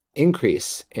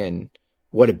increase in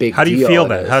what a big deal. How do you feel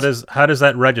that? Is. How does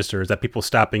that register? Is that people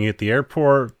stopping you at the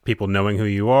airport, people knowing who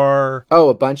you are? Oh,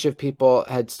 a bunch of people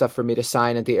had stuff for me to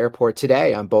sign at the airport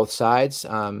today on both sides,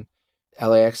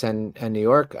 LAX and New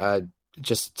York.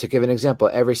 Just to give an example,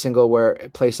 every single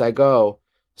place I go,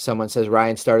 someone says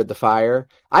Ryan started the fire.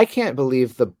 I can't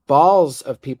believe the balls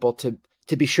of people to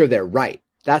be sure they're right.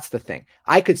 That's the thing.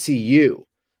 I could see you,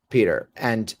 Peter,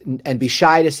 and be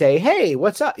shy to say, hey,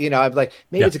 what's up? You know, I'm like,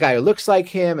 maybe it's a guy who looks like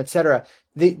him, etc.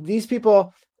 These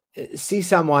people see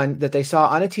someone that they saw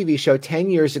on a TV show 10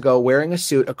 years ago wearing a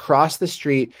suit across the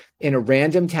street in a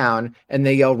random town, and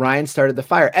they yell, Ryan started the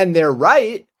fire. And they're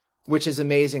right, which is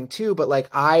amazing too. But like,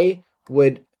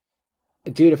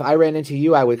 dude, if I ran into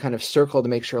you, I would kind of circle to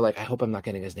make sure, like, I hope I'm not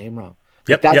getting his name wrong.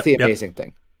 That's the amazing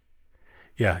thing.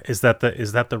 Yeah. Is that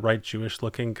the right Jewish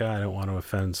looking guy? I don't want to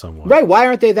offend someone. Right. Why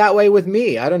aren't they that way with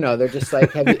me? I don't know. They're just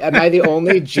like, am I the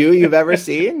only Jew you've ever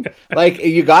seen? Like,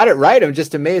 you got it right. I'm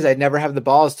just amazed. I'd never have the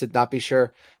balls to not be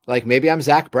sure. Like, maybe I'm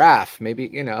Zach Braff. Maybe,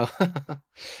 you know,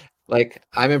 like,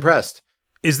 I'm impressed.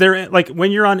 Is there, like,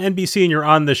 when you're on NBC and you're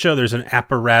on the show, there's an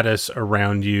apparatus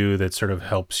around you that sort of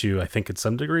helps you, I think, in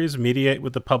some degrees, mediate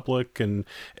with the public,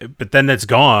 but then it's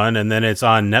gone, and then it's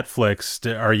on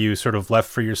Netflix. Are you sort of left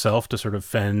for yourself to sort of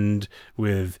fend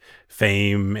with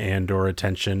fame and or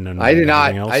attention and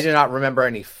everything else? I do not remember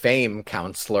any fame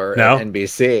counselor at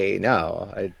NBC.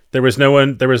 No, there was no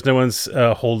one. There was no one's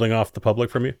holding off the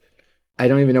public from you. I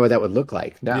don't even know what that would look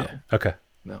like. No. Yeah. Okay.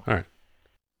 No. All right.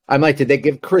 I'm like, did they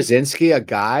give Krasinski a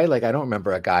guy? Like, I don't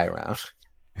remember a guy around.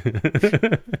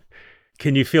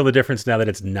 Can you feel the difference now that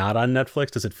it's not on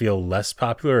Netflix? Does it feel less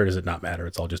popular, or does it not matter?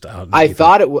 It's all just out. I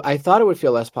thought it would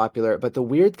feel less popular, but the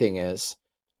weird thing is,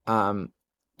 you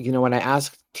know, when I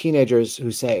ask teenagers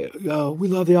who say, "Oh, we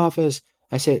love The Office,"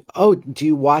 I say, "Oh, do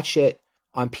you watch it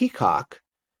on Peacock?"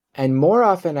 And more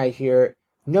often I hear,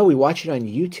 "No, we watch it on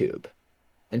YouTube."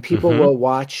 And people will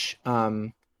watch.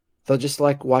 They'll just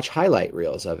like watch highlight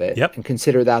reels of it and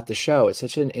consider that the show. It's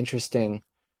such an interesting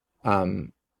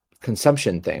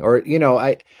consumption thing. Or, you know,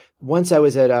 I was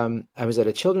at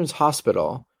a children's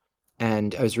hospital,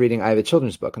 and I have a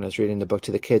children's book, and I was reading the book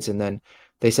to the kids, and then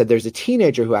they said there's a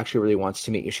teenager who actually really wants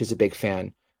to meet you. She's a big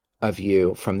fan of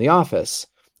you from The Office.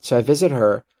 So I visit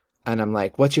her, and I'm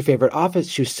like, what's your favorite Office?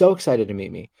 She was so excited to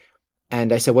meet me.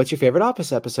 And I said, what's your favorite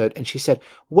Office episode? And she said,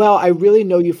 well, I really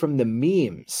know you from the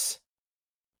memes.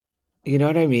 You know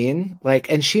what I mean?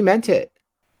 Like, and she meant it.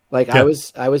 Like, I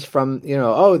was from, you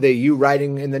know, the you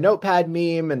writing in the notepad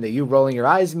meme and the you rolling your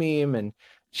eyes meme, and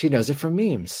she knows it from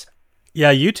memes.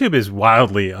 Yeah, YouTube is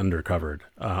wildly undercovered.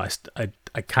 I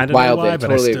kind of know why,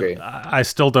 but agree. I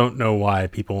still don't know why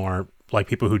people aren't, like,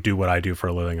 people who do what I do for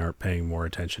a living aren't paying more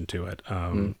attention to it.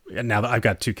 And now that I've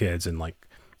got 2 kids, and like,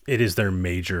 it is their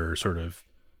major sort of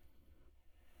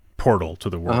portal to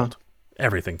the world.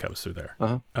 Everything comes through there.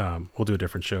 We'll do a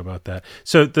different show about that.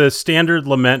 So the standard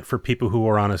lament for people who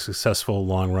are on a successful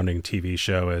long-running TV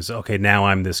show is, okay, now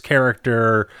I'm this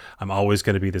character. I'm always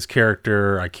going to be this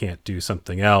character. I can't do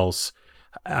something else.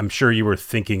 I'm sure you were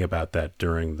thinking about that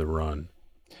during the run.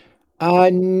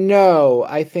 No,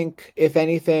 I think if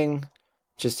anything,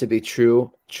 just to be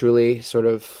truly sort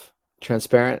of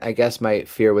transparent, I guess my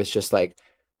fear was just like,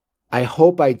 I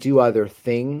hope I do other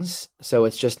things. So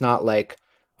it's just not like,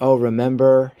 oh,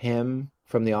 remember him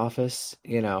from The Office,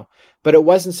 you know? But it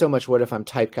wasn't so much what if I'm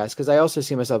typecast, because I also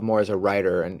see myself more as a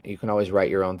writer, and you can always write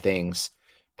your own things.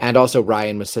 And also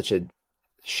Ryan was such a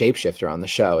shapeshifter on the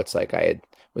show. It's like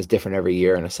was different every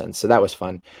year in a sense. So that was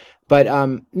fun. But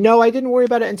no, I didn't worry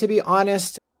about it. And to be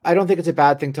honest, I don't think it's a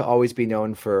bad thing to always be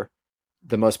known for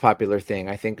the most popular thing.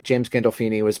 I think James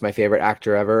Gandolfini was my favorite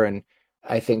actor ever, and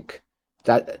I think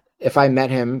that if I met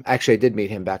him, actually I did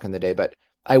meet him back in the day, but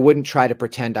I wouldn't try to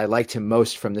pretend I liked him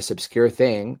most from this obscure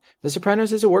thing. The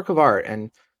Sopranos is a work of art,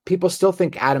 and people still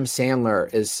think Adam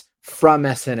Sandler is from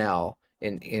SNL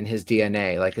in his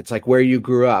DNA. Like, it's like where you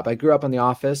grew up. I grew up on The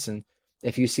Office, and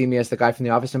if you see me as the guy from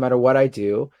The Office, no matter what I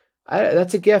do,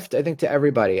 that's a gift, I think, to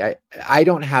everybody. I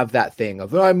don't have that thing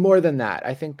of, oh, I'm more than that.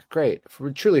 I think great,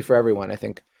 truly for everyone. I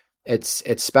think it's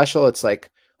special. It's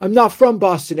like, I'm not from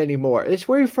Boston anymore. It's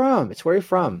where you're from. It's where you're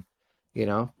from, you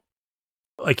know?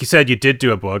 Like you said, you did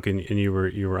do a book, and you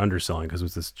were underselling because it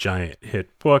was this giant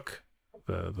hit book,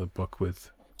 the book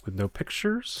with no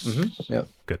pictures. Mm-hmm. Yeah.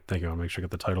 Good. Thank you. I'll make sure I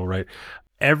get the title right.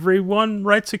 Everyone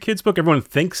writes a kid's book. Everyone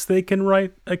thinks they can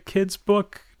write a kid's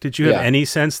book. Did you have any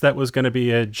sense that was going to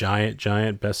be a giant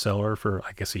bestseller for,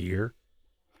 I guess, a year?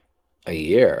 A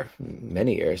year,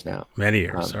 many years now. Many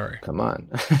years. Sorry. Come on.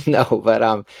 No, but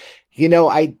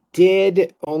I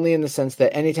did, only in the sense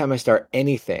that anytime I start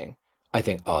anything, I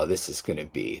think, oh, this is going to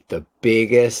be the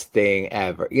biggest thing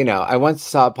ever. I once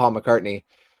saw Paul McCartney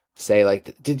say,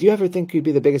 like, did you ever think you'd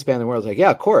be the biggest band in the world? I was like,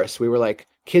 yeah, of course. We were like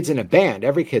kids in a band.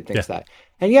 Every kid thinks that.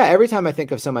 And yeah, every time I think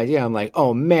of some idea, I'm like,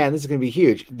 oh man, this is going to be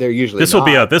huge. They're usually this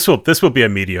will be a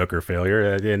mediocre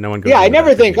failure. No one goes. Yeah, I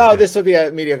never think, oh, this will be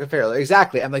a mediocre failure.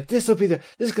 Exactly. I'm like, this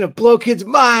is going to blow kids'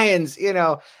 minds,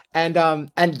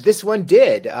 And this one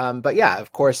did. But yeah,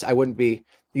 of course, I wouldn't be.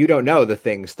 You don't know the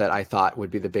things that I thought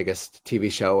would be the biggest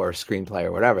TV show or screenplay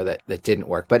or whatever that didn't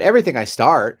work. But everything I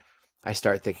start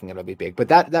thinking it'll be big. But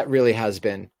that really has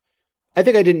been. I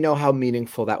think I didn't know how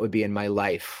meaningful that would be in my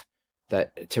life.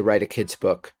 That to write a kid's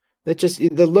book, that just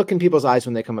the look in people's eyes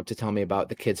when they come up to tell me about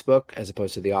the kid's book as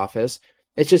opposed to The Office,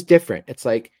 it's just different. It's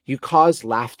like you cause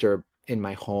laughter in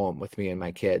my home with me and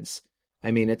my kids.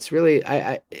 I mean, it's really,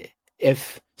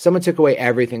 if someone took away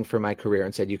everything from my career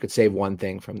and said you could save one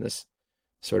thing from this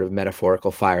sort of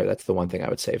metaphorical fire, that's the one thing I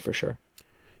would save for sure.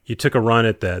 You took a run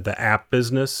at the app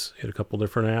business. You had a couple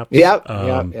different apps.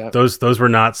 Yeah. Those were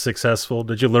not successful.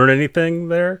 Did you learn anything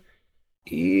there?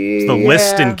 Yeah. The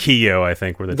List and Keo, I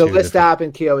think, were the two. The List app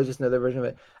and Keo is just another version of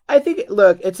it. I think,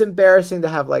 look, it's embarrassing to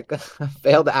have like a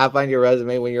failed app on your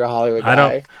resume when you're a Hollywood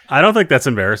guy. I don't think that's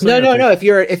embarrassing. No. If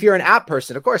you're an app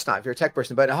person, of course not. If you're a tech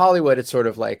person, but in Hollywood, it's sort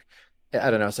of like,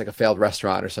 I don't know, it's like a failed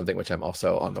restaurant or something, which I'm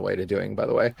also on the way to doing, by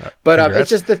the way. But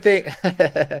it's just the thing.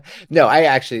 No, I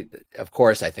actually, of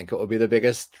course, I think it will be the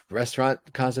biggest restaurant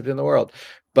concept in the world,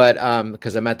 but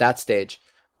because I'm at that stage.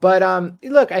 But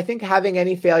look, I think having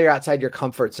any failure outside your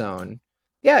comfort zone,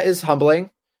 is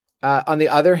humbling. On the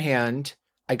other hand,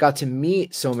 I got to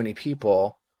meet so many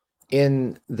people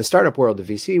in the startup world,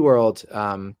 the VC world,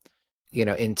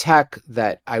 in tech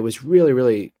that I was really,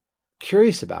 really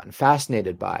curious about and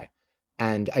fascinated by.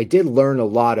 And I did learn a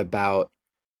lot about,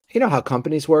 how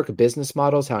companies work, business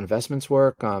models, how investments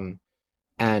work. And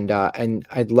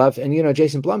I'd love, and,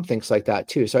 Jason Blum thinks like that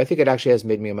too. So I think it actually has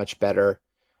made me a much better,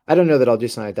 I don't know that I'll do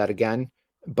something like that again,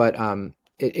 but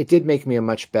it did make me a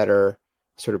much better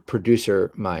sort of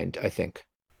producer mind, I think.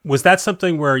 Was that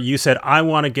something where you said, I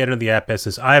want to get into the app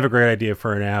business. I have a great idea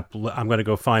for an app. I'm going to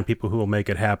go find people who will make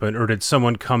it happen. Or did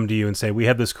someone come to you and say, we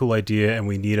have this cool idea and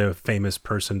we need a famous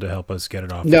person to help us get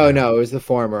it off? No, it was the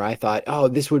former. I thought, oh,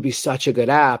 this would be such a good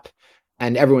app.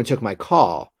 And everyone took my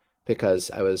call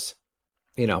because I was,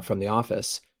 from The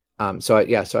Office. So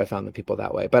I found the people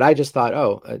that way. But I just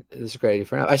thought, this is a great idea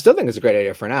for an app. I still think it's a great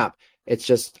idea for an app. It's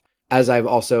just, as I've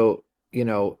also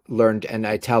learned, and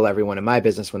I tell everyone in my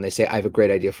business when they say I have a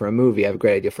great idea for a movie, I have a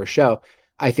great idea for a show,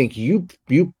 I think you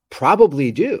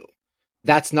probably do.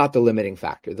 That's not the limiting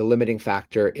factor. The limiting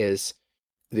factor is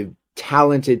the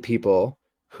talented people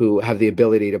who have the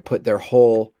ability to put their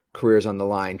whole careers on the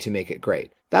line to make it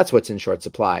great. That's what's in short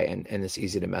supply, and it's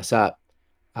easy to mess up.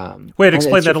 Wait,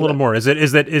 explain that a little more. Is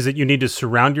it you need to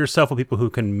surround yourself with people who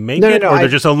can make it, or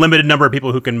there's just a limited number of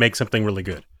people who can make something really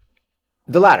good?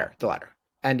 The latter.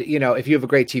 And, if you have a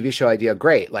great TV show idea,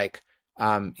 great. Like,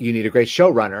 you need a great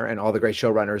showrunner, and all the great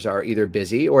showrunners are either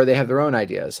busy or they have their own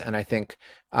ideas. And I think,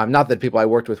 not that people I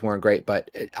worked with weren't great,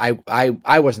 but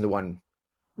I wasn't the one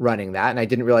running that. And I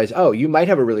didn't realize, you might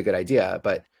have a really good idea,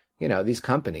 but, these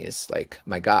companies, like,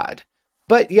 my God.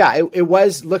 But yeah, it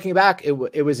was, looking back,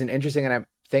 it was an interesting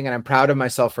thing. And I'm proud of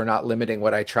myself for not limiting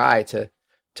what I try to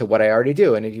what I already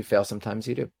do. And if you fail, sometimes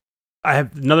you do. I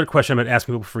have another question I've been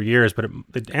asking people for years, but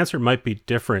the answer might be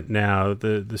different now.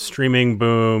 The streaming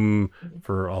boom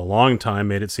for a long time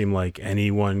made it seem like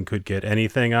anyone could get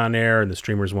anything on air, and the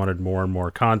streamers wanted more and more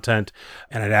content.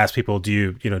 And I'd ask people, do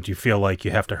you feel like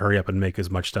you have to hurry up and make as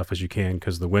much stuff as you can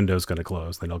because the window's going to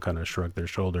close? Then they'll kind of shrug their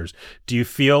shoulders. Do you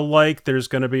feel like there's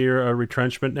going to be a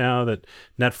retrenchment now that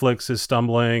Netflix is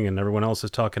stumbling and everyone else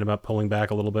is talking about pulling back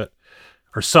a little bit?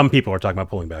 Or some people are talking about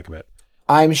pulling back a bit.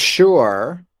 I'm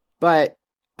sure. But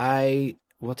I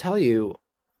will tell you,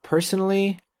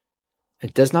 personally,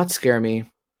 it does not scare me.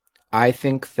 I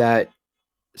think that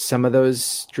some of those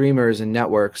streamers and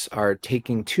networks are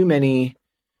taking too many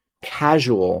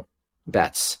casual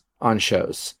bets on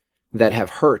shows that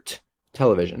have hurt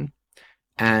television.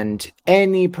 And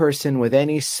any person with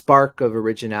any spark of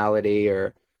originality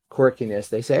or quirkiness,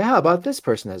 they say, how about this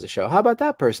person has a show? How about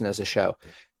that person has a show?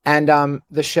 And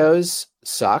the shows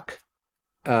suck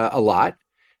a lot.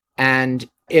 And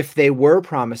if they were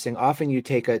promising, often you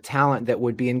take a talent that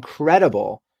would be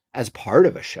incredible as part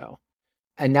of a show,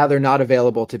 and now they're not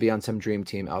available to be on some dream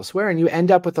team elsewhere. And you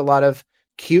end up with a lot of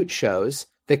cute shows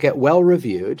that get well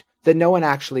reviewed, that no one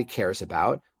actually cares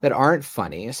about, that aren't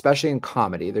funny, especially in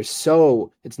comedy.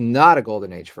 It's not a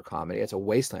golden age for comedy. It's a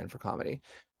wasteland for comedy.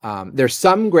 There's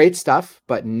some great stuff,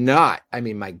 but my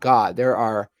God, there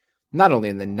are, not only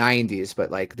in the 90s,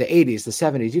 but like the 80s, the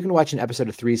 70s, you can watch an episode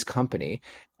of Three's Company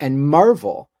and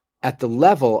marvel at the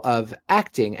level of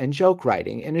acting and joke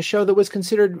writing in a show that was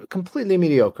considered completely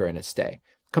mediocre in its day,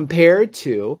 compared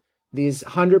to these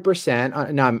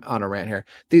 100%, now I'm on a rant here,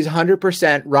 these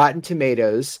 100% Rotten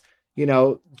Tomatoes,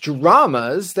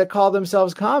 dramas that call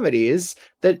themselves comedies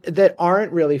that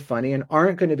aren't really funny and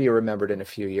aren't going to be remembered in a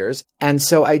few years. And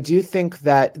so I do think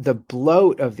that the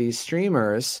bloat of these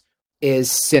streamers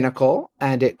is cynical,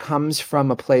 and it comes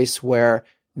from a place where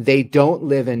they don't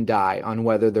live and die on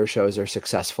whether their shows are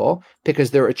successful, because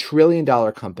they're a $1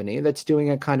 trillion company that's doing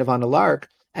it kind of on a lark.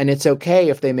 And it's okay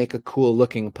if they make a cool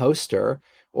looking poster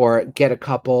or get a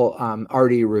couple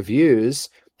arty reviews.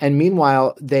 And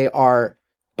meanwhile, they are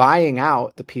buying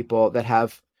out the people that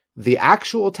have the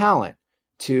actual talent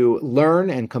to learn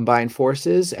and combine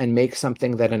forces and make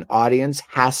something that an audience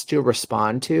has to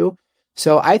respond to.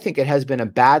 So I think it has been a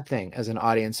bad thing as an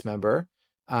audience member,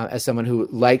 as someone who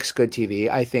likes good TV.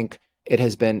 I think it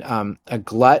has been a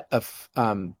glut of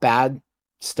bad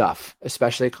stuff,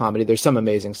 especially comedy. There's some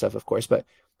amazing stuff, of course, but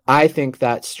I think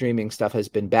that streaming stuff has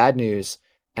been bad news.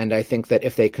 And I think that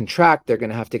if they contract, they're going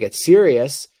to have to get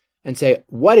serious and say,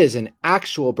 what is an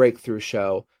actual breakthrough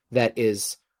show that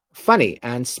is funny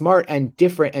and smart and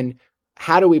different? And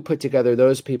how do we put together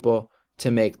those people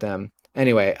to make them?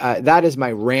 Anyway, that is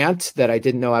my rant that I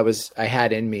didn't know I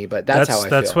had in me, but that's how I feel.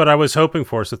 That's what I was hoping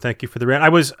for. So thank you for the rant.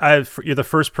 You're the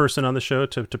first person on the show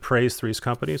to praise Three's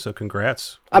Company. So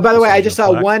congrats. By the way, I just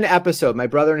saw one episode. My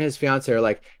brother and his fiance are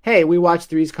like, "Hey, we watched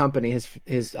Three's Company."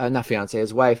 His not fiance,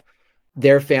 his wife,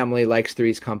 their family likes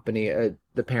Three's Company.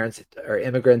 The parents are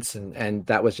immigrants, and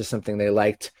that was just something they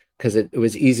liked because it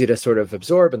was easy to sort of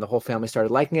absorb, and the whole family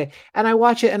started liking it. And I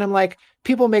watch it, and I'm like,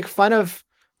 people make fun of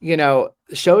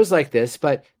shows like this,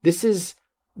 but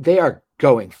they are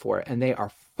going for it, and they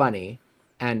are funny,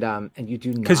 and you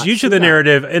do not, because usually the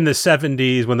narrative in the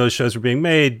 70s when those shows were being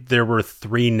made, there were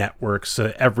 3 networks,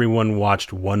 so everyone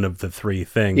watched one of the 3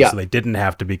 things, so they didn't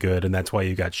have to be good, and that's why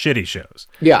you got shitty shows.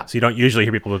 So you don't usually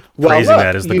hear people praising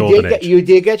that as the golden age. You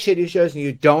did get shitty shows, and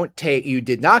you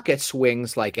did not get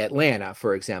swings like Atlanta,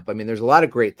 for example. I mean, there's a lot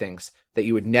of great things that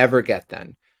you would never get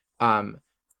then.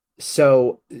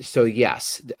 So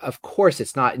yes, of course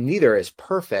neither is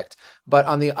perfect, but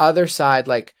on the other side,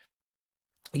 like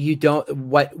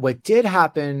what did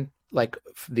happen, like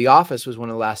The Office was one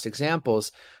of the last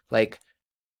examples, like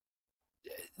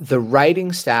the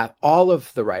writing staff, all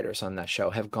of the writers on that show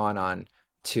have gone on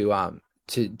to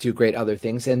do great other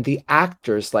things. And the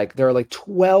actors, like there are like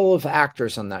 12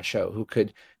 actors on that show who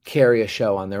could carry a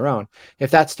show on their own.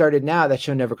 If that started now, that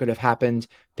show never could have happened,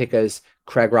 because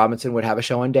Craig Robinson would have a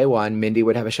show on day one, Mindy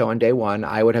would have a show on day one,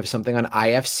 I would have something on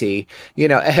IFC,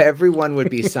 everyone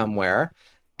would be somewhere,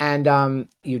 and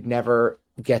you'd never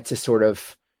get to sort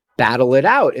of battle it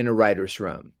out in a writer's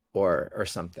room or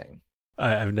something.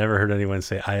 I've never heard anyone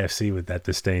say IFC with that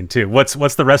disdain too.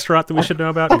 What's the restaurant that we should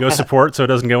know about and go support so it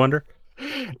doesn't go under?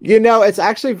 It's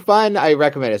actually fun. I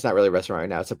recommend it. It's not really a restaurant right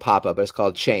now. It's a pop-up. It's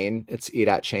called Chain. It's Eat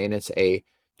At Chain. It's a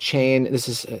chain. This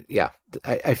is,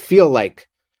 I feel like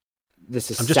this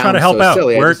is, I'm just trying to help out.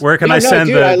 Silly. Where can I send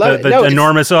the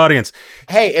enormous audience?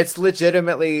 Hey, it's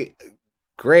legitimately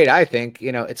great. I think,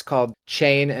 it's called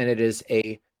Chain, and it is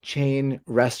a chain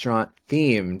restaurant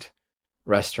themed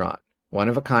restaurant. one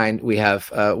of a kind. We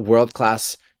have a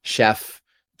world-class chef,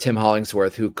 Tim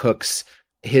Hollingsworth, who cooks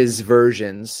his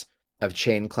versions of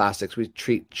Chain classics. We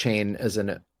treat Chain as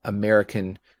an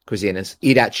American cuisine. It's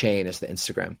Eat at Chain is the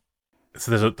Instagram.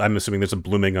 So I'm assuming there's a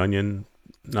Blooming Onion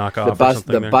knockoff or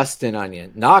something The there? Bustin'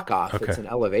 Onion knockoff. Okay. It's an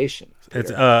elevation.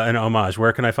 It's an homage.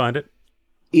 Where can I find it?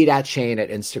 Eat at Chain at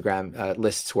Instagram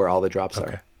lists where all the drops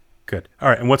Okay, are. good. All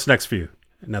right, and what's next for you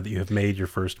now that you have made your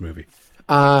first movie?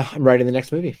 I'm writing the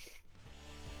next movie.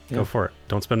 Go for it.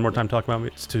 Don't spend more time talking about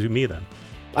it to me then.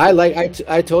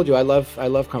 I told you I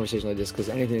love conversation like this because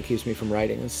anything that keeps me from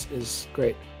writing is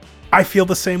great. I feel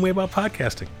the same way about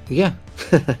podcasting. Yeah.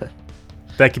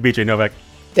 Thank you, BJ Novak.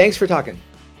 Thanks for talking.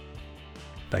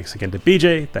 Thanks again to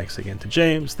BJ. Thanks again to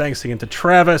James. Thanks again to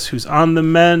Travis, who's on the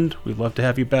mend. We'd love to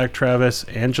have you back, Travis,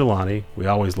 and Jelani. We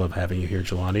always love having you here,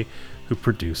 Jelani, who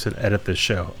produce and edit this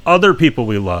show. Other people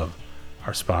we love,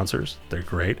 our sponsors, they're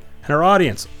great. And our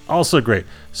audience, also great.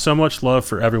 So much love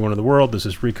for everyone in the world. This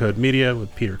is Recode Media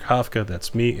with Peter Kafka.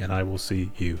 That's me, and I will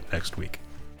see you next week.